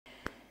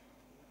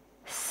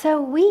So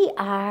we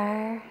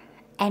are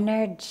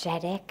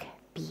energetic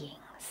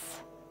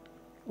beings.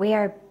 We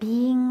are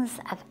beings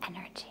of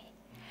energy.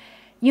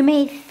 You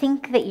may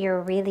think that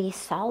you're really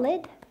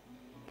solid,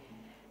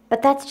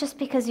 but that's just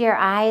because your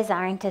eyes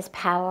aren't as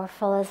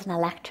powerful as an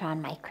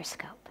electron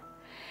microscope.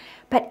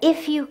 But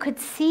if you could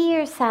see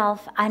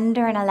yourself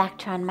under an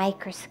electron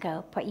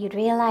microscope, what you'd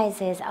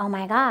realize is, oh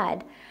my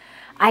God,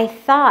 I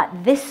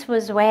thought this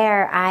was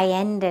where I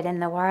ended and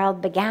the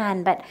world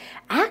began, but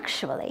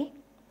actually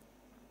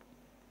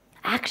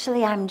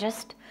I'm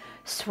just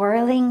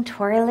swirling,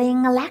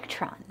 twirling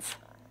electrons.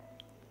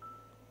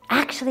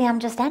 Actually, I'm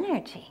just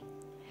energy.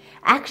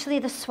 Actually,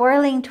 the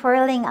swirling,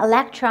 twirling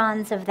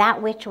electrons of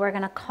that which we're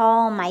going to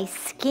call my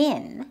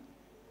skin,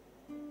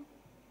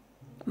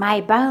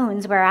 my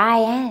bones where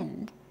I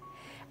end,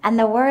 and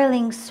the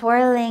whirling,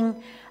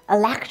 swirling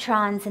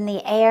electrons in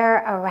the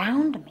air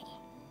around me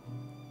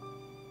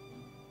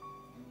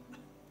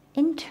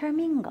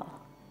intermingle.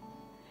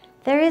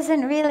 There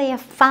isn't really a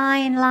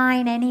fine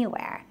line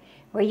anywhere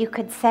where you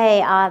could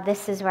say,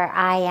 this is where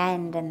I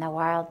end and the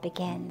world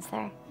begins.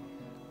 They're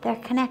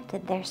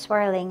connected, they're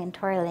swirling and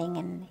twirling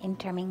and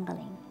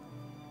intermingling.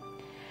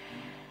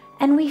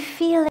 And we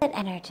feel it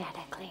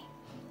energetically.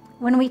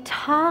 When we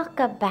talk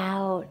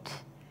about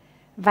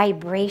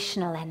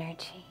vibrational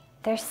energy,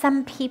 there's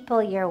some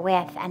people you're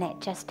with and it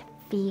just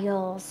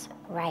feels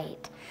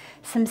right.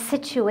 Some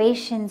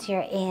situations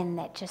you're in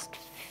that just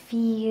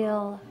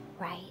feel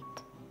right.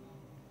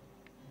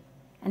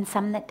 And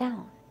some that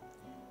don't.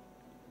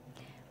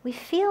 We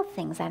feel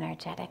things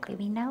energetically,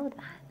 we know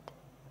that.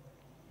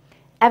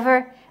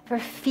 Ever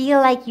feel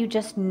like you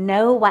just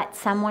know what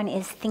someone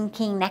is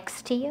thinking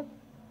next to you?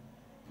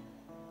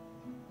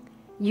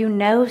 You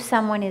know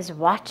someone is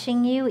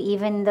watching you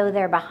even though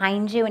they're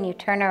behind you and you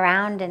turn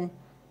around and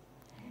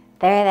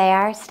there they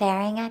are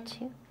staring at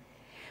you?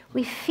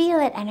 We feel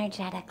it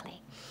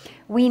energetically.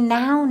 We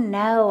now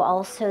know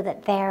also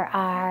that there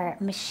are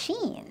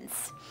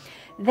machines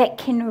that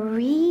can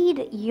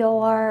read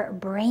your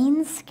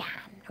brain scan,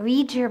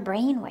 read your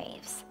brain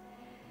waves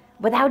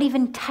without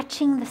even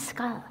touching the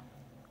skull.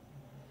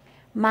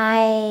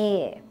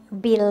 My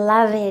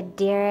beloved,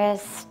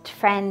 dearest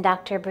friend,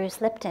 Dr. Bruce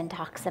Lipton,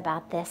 talks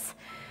about this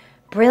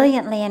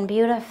brilliantly and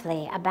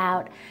beautifully,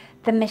 about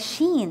the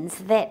machines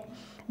that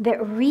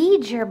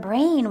read your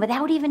brain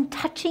without even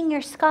touching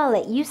your skull.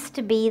 It used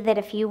to be that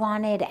if you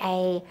wanted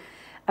a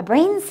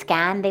brain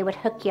scan, they would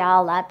hook you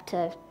all up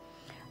to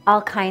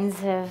all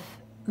kinds of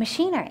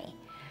machinery.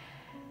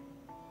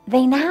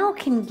 They now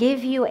can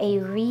give you a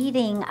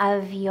reading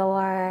of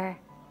your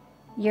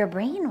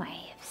brain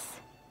waves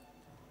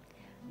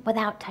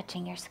without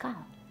touching your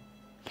skull.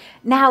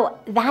 Now,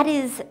 that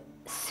is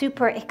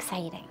super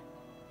exciting.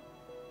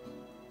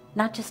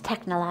 Not just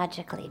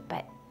technologically,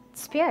 but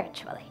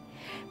spiritually.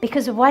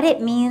 Because what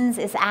it means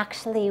is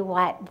actually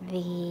what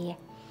the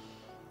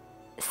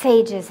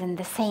sages and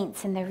the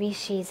saints and the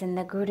rishis and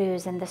the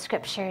gurus and the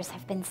scriptures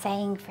have been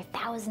saying for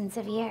thousands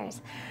of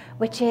years,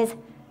 which is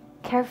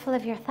careful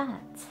of your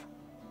thoughts.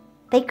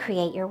 They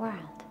create your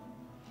world.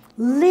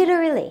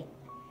 Literally.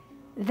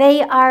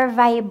 They are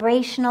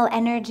vibrational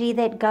energy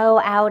that go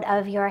out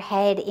of your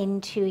head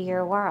into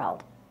your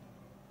world.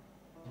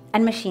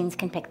 And machines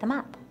can pick them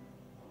up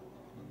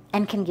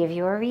and can give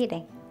you a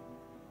reading.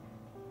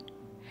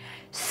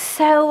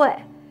 So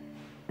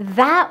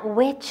that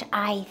which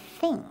I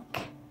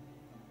think,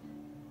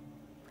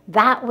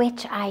 that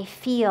which I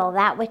feel,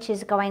 that which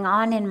is going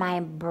on in my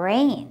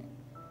brain,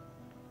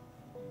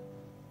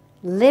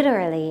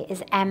 literally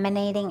is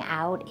emanating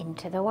out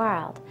into the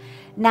world.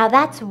 Now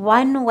that's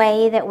one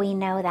way that we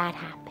know that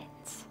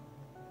happens.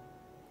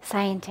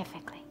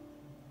 Scientifically,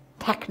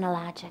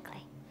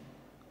 technologically.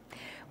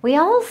 We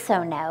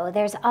also know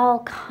there's all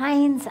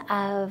kinds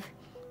of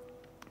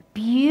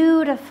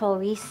beautiful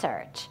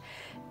research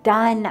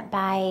done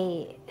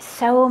by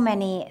so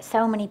many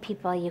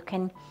people. You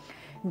can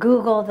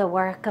Google the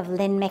work of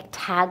Lynn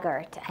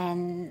McTaggart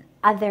and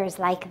others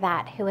like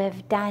that who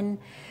have done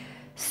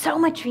so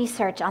much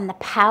research on the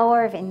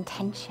power of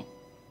intention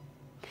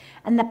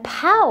and the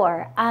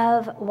power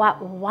of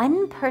what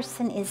one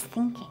person is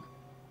thinking,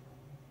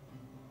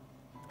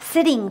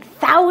 sitting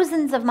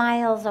thousands of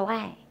miles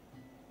away,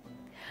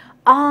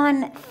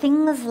 on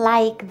things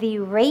like the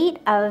rate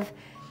of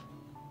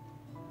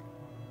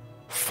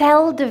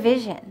cell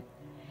division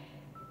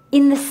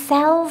in the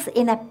cells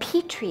in a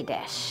petri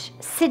dish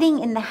sitting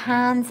in the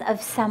hands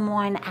of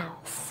someone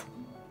else.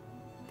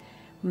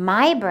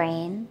 My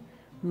brain,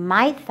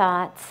 my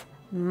thoughts,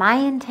 my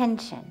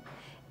intention,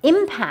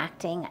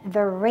 impacting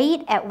the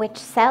rate at which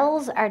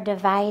cells are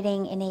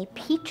dividing in a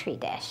petri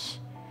dish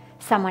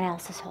someone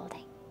else is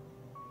holding.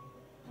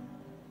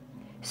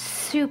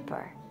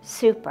 Super,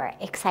 super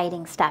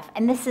exciting stuff.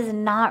 And this is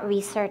not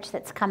research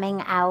that's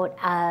coming out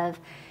of,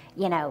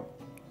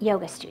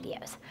 yoga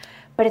studios,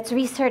 but it's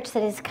research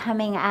that is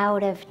coming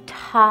out of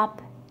top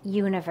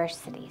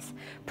universities,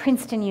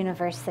 Princeton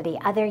University,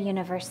 other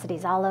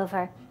universities all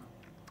over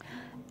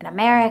in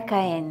America,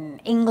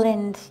 in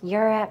England,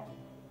 Europe.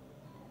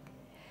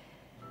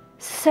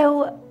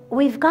 So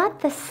we've got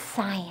the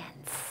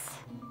science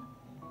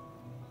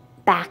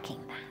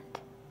backing that.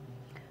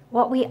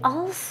 What we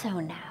also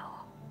know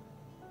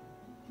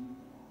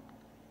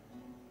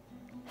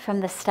from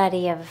the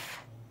study of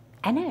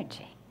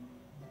energy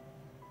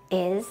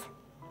is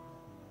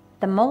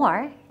the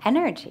more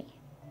energy,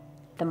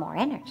 the more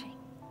energy.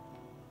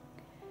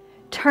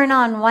 Turn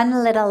on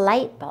one little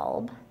light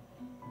bulb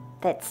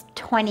that's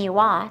 20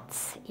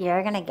 watts,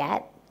 you're going to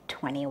get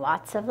 20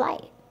 watts of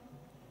light.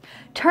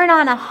 Turn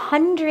on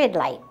 100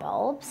 light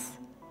bulbs,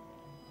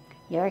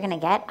 you're going to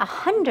get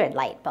 100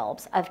 light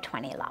bulbs of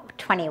 20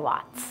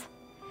 watts.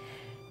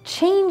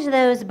 Change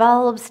those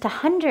bulbs to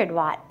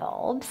 100-watt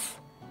bulbs,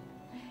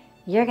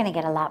 you're going to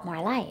get a lot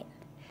more light.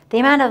 The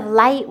amount of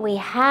light we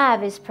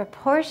have is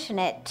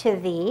proportionate to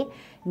the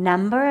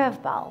number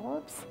of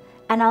bulbs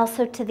and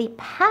also to the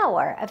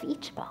power of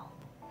each bulb.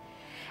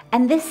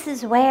 And this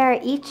is where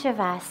each of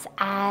us,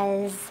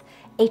 as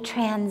a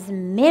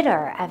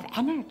transmitter of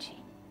energy,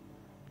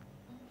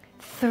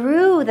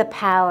 through the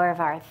power of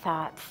our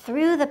thought,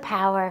 through the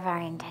power of our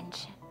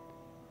intention,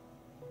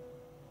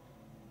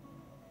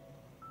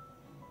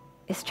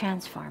 is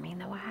transforming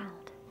the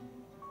world.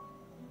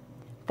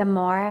 The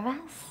more of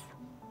us,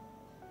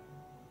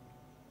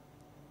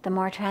 the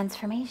more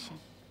transformation.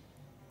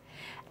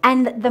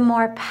 And the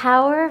more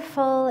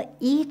powerful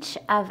each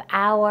of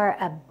our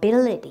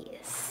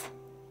abilities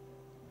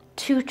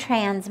to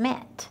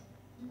transmit,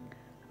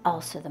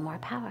 also the more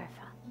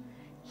powerful.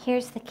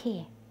 Here's the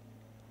key.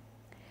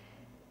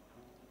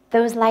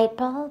 Those light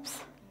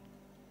bulbs,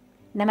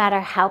 no matter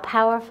how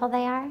powerful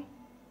they are,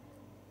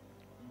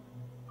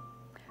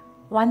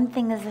 one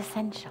thing is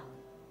essential,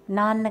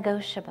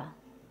 non-negotiable.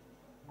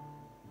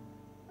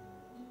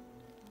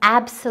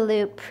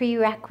 Absolute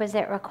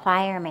prerequisite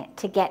requirement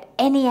to get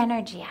any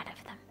energy out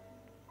of them.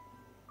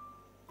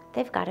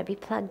 They've got to be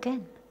plugged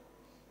in.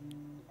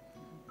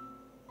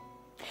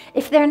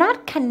 If they're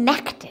not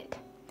connected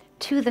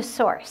to the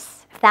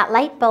source, if that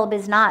light bulb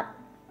is not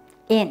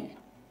in,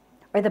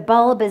 or the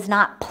bulb is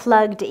not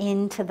plugged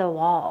into the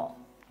wall,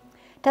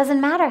 it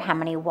doesn't matter how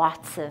many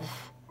watts of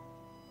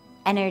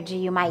energy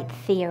you might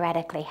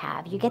theoretically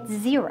have, you get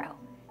zero.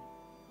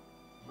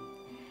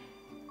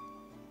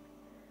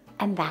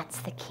 And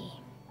that's the key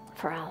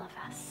for all of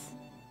us.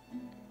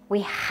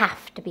 We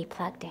have to be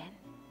plugged in.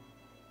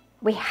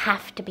 We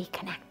have to be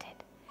connected.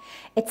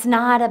 It's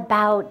not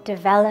about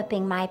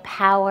developing my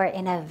power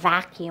in a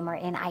vacuum or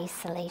in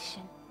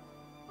isolation,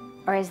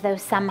 or as though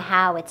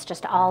somehow it's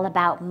just all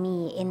about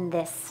me in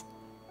this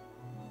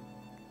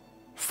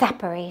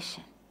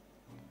separation.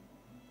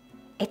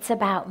 It's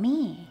about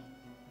me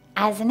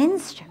as an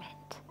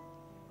instrument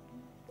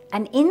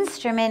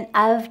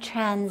of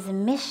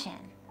transmission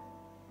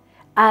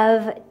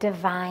of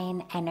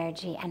divine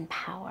energy and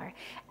power.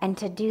 And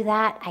to do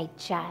that, I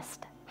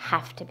just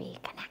have to be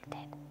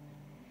connected,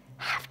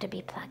 have to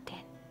be plugged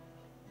in.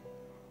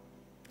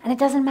 And it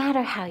doesn't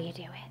matter how you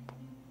do it.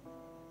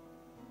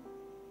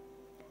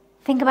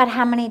 Think about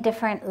how many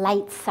different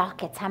light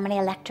sockets, how many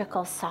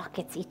electrical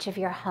sockets each of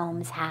your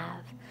homes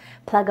have.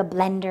 Plug a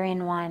blender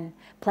in one,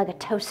 plug a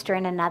toaster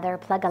in another,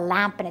 plug a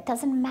lamp, and it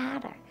doesn't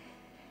matter.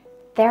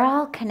 They're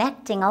all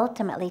connecting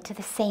ultimately to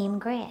the same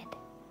grid.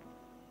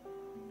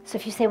 So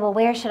if you say, well,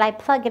 where should I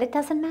plug it? It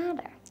doesn't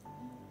matter.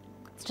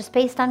 It's just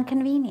based on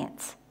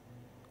convenience.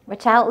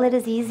 Which outlet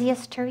is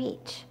easiest to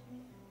reach?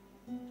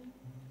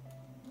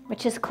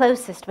 Which is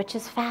closest? Which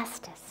is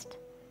fastest?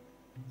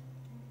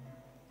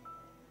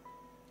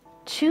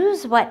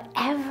 Choose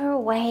whatever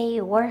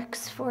way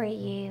works for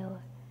you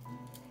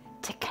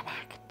to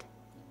connect.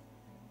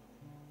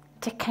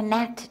 To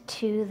connect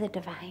to the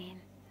divine.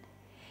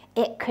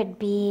 It could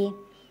be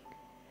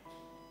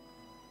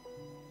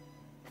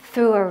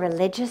through a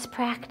religious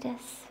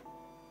practice,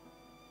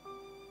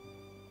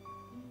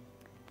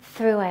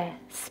 through a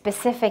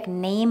specific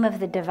name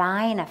of the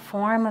divine, a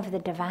form of the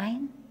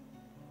divine.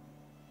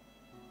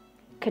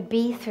 Could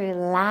be through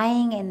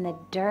lying in the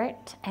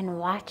dirt and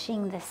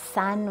watching the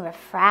sun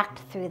refract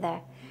through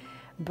the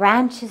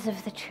branches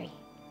of the tree.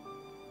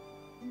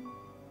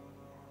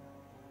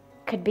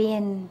 Could be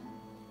in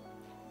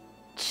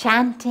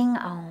chanting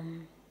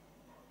Om.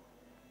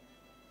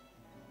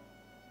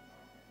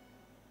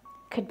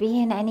 Could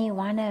be in any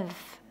one of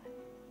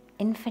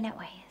infinite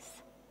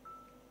ways.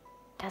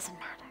 Doesn't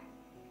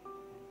matter.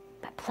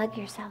 But plug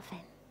yourself in.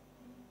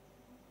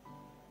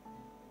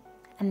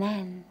 And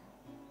then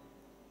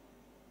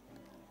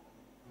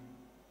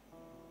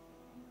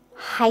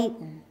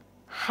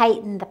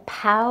heighten the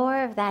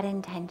power of that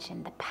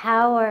intention, the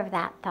power of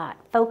that thought.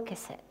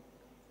 Focus it.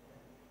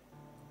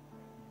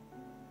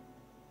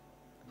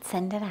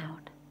 Send it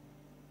out.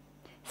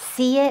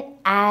 See it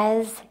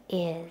as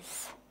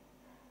is.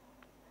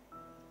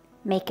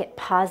 Make it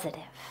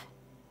positive.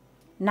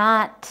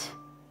 Not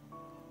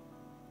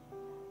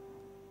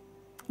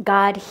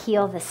God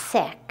heal the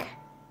sick,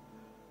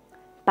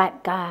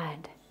 but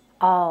God,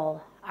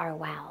 all are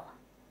well.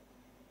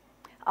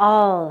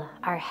 All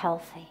are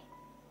healthy.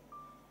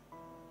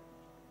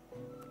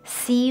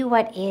 see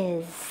what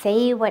is,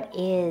 say what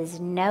is,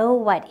 know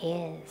what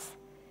is,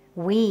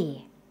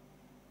 we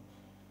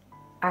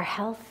are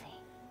healthy.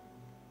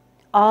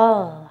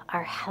 All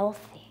are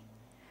healthy,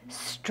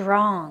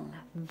 strong,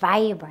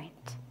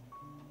 vibrant.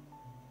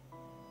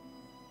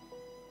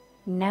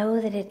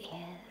 Know that it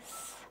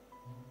is.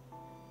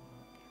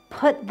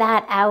 Put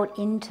that out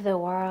into the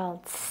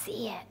world.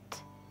 See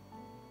it.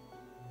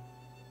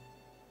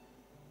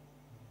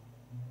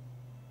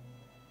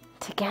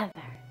 Together,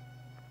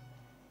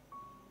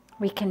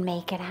 we can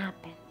make it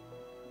happen.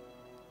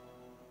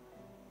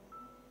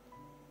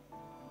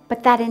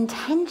 But that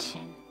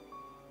intention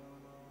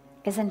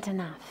isn't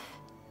enough.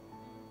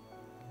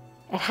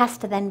 It has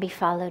to then be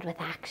followed with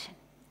action.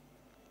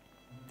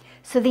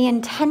 So the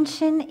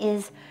intention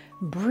is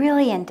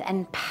brilliant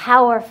and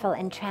powerful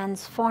and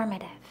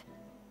transformative,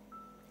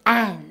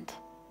 and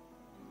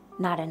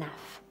not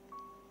enough.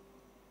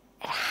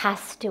 It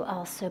has to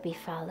also be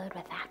followed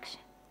with action.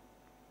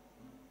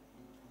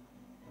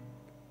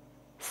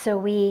 So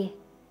we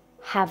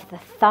have the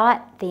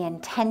thought, the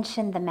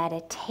intention, the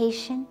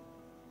meditation,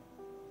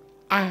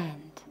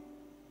 and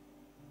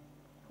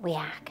we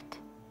act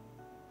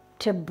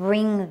to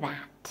bring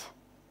that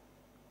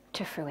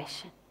to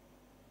fruition.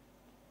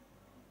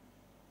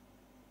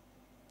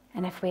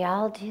 And if we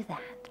all do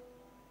that,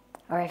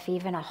 or if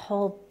even a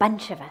whole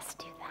bunch of us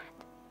do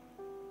that,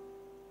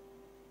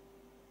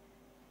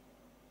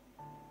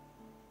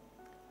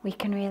 we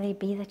can really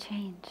be the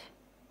change.